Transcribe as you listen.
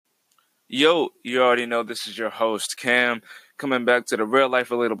Yo, you already know this is your host, Cam, coming back to the Real Life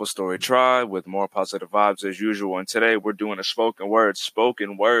Relatable Story Tribe with more positive vibes as usual. And today we're doing a spoken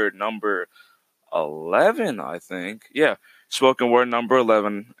word number 11, I think. Yeah, spoken word number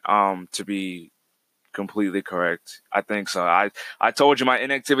 11, to be completely correct. I think so. I told you my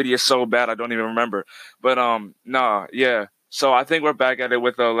inactivity is so bad I don't even remember. But nah, yeah. So I think we're back at it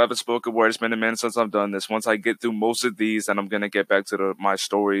with the 11 spoken word. It's been a minute since I've done this. Once I get through most of these, then I'm gonna get back to my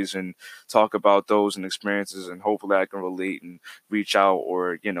stories and talk about those and experiences, and hopefully I can relate and reach out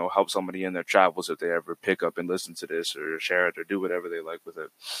or help somebody in their travels if they ever pick up and listen to this or share it or do whatever they like with it.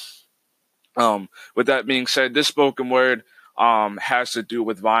 With that being said, this spoken word has to do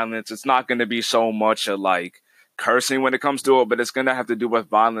with violence. It's not going to be so much like cursing when it comes to it, but it's going to have to do with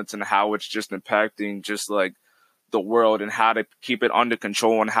violence and how it's just impacting just like the world and how to keep it under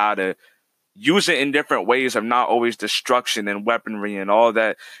control and how to use it in different ways of not always destruction and weaponry and all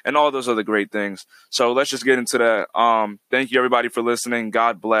that and all those other great things. So let's just get into that. Thank you everybody for listening.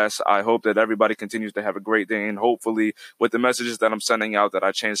 God bless. I hope that everybody continues to have a great day, and hopefully with the messages that I'm sending out that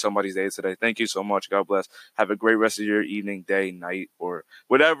I changed somebody's day today. Thank you so much. God bless. Have a great rest of your evening, day, night, or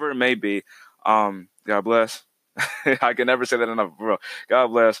whatever it may be. God bless. I can never say that enough, bro. God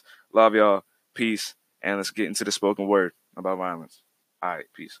bless. Love y'all. Peace. And let's get into the spoken word about violence. All right.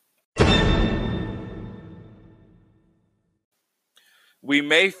 Peace. We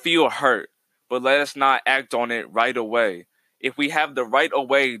may feel hurt, but let us not act on it right away. If we have the right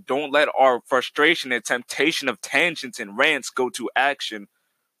away, don't let our frustration and temptation of tangents and rants go to action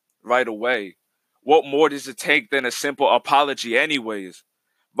right away. What more does it take than a simple apology, anyways?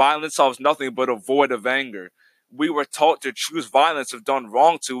 Violence solves nothing but a void of anger. We were taught to choose violence if done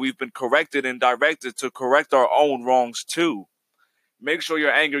wrong to. We've been corrected and directed to correct our own wrongs too. Make sure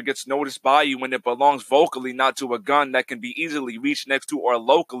your anger gets noticed by you when it belongs vocally, not to a gun that can be easily reached next to or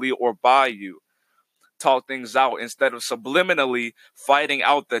locally or by you. Talk things out instead of subliminally fighting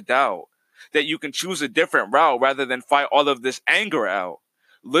out the doubt. That you can choose a different route rather than fight all of this anger out.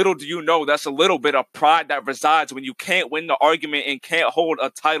 Little do you know that's a little bit of pride that resides when you can't win the argument and can't hold a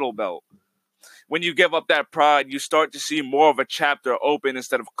title belt. When you give up that pride, you start to see more of a chapter open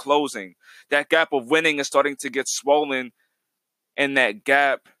instead of closing. That gap of winning is starting to get swollen, and that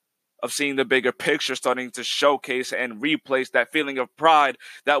gap of seeing the bigger picture starting to showcase and replace that feeling of pride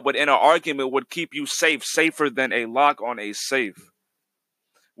that would in an argument would keep you safe, safer than a lock on a safe.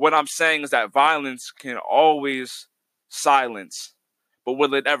 What I'm saying is that violence can always silence, but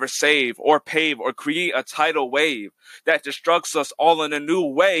will it ever save or pave or create a tidal wave that destructs us all in a new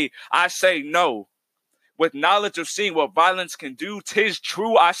way? I say no. With knowledge of seeing what violence can do, 'tis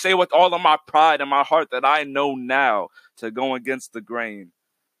true, I say with all of my pride in my heart that I know now to go against the grain.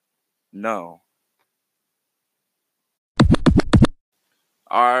 No.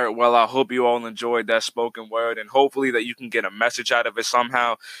 All right. Well, I hope you all enjoyed that spoken word, and hopefully that you can get a message out of it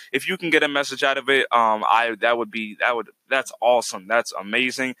somehow. If you can get a message out of it, that's awesome. That's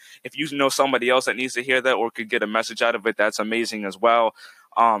amazing. If you know somebody else that needs to hear that or could get a message out of it, that's amazing as well.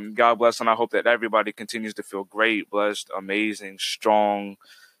 God bless, and I hope that everybody continues to feel great, blessed, amazing, strong,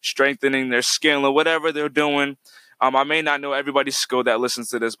 strengthening their skill or whatever they're doing. I may not know everybody's skill that listens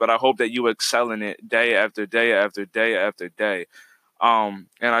to this, but I hope that you excel in it day after day after day after day. And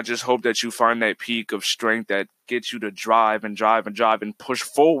I just hope that you find that peak of strength that gets you to drive and drive and drive and push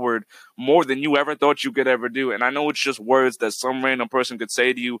forward more than you ever thought you could ever do. And I know it's just words that some random person could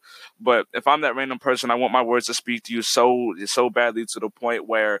say to you, but if I'm that random person, I want my words to speak to you so badly to the point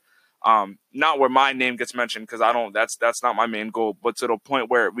where, not where my name gets mentioned, because I don't, that's not my main goal, but to the point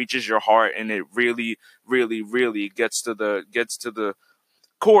where it reaches your heart and it really, really, really gets to the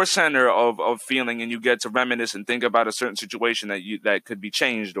core center of feeling, and you get to reminisce and think about a certain situation that could be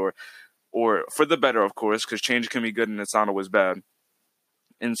changed or for the better, of course, because change can be good and it's not always bad,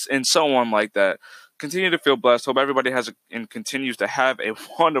 and so on like that. Continue to feel blessed. Hope everybody has and continues to have a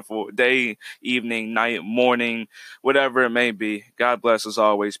wonderful day, evening, night, morning, whatever it may be. God bless as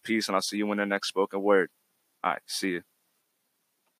always. Peace, and I'll see you in the next spoken word. All right, see you.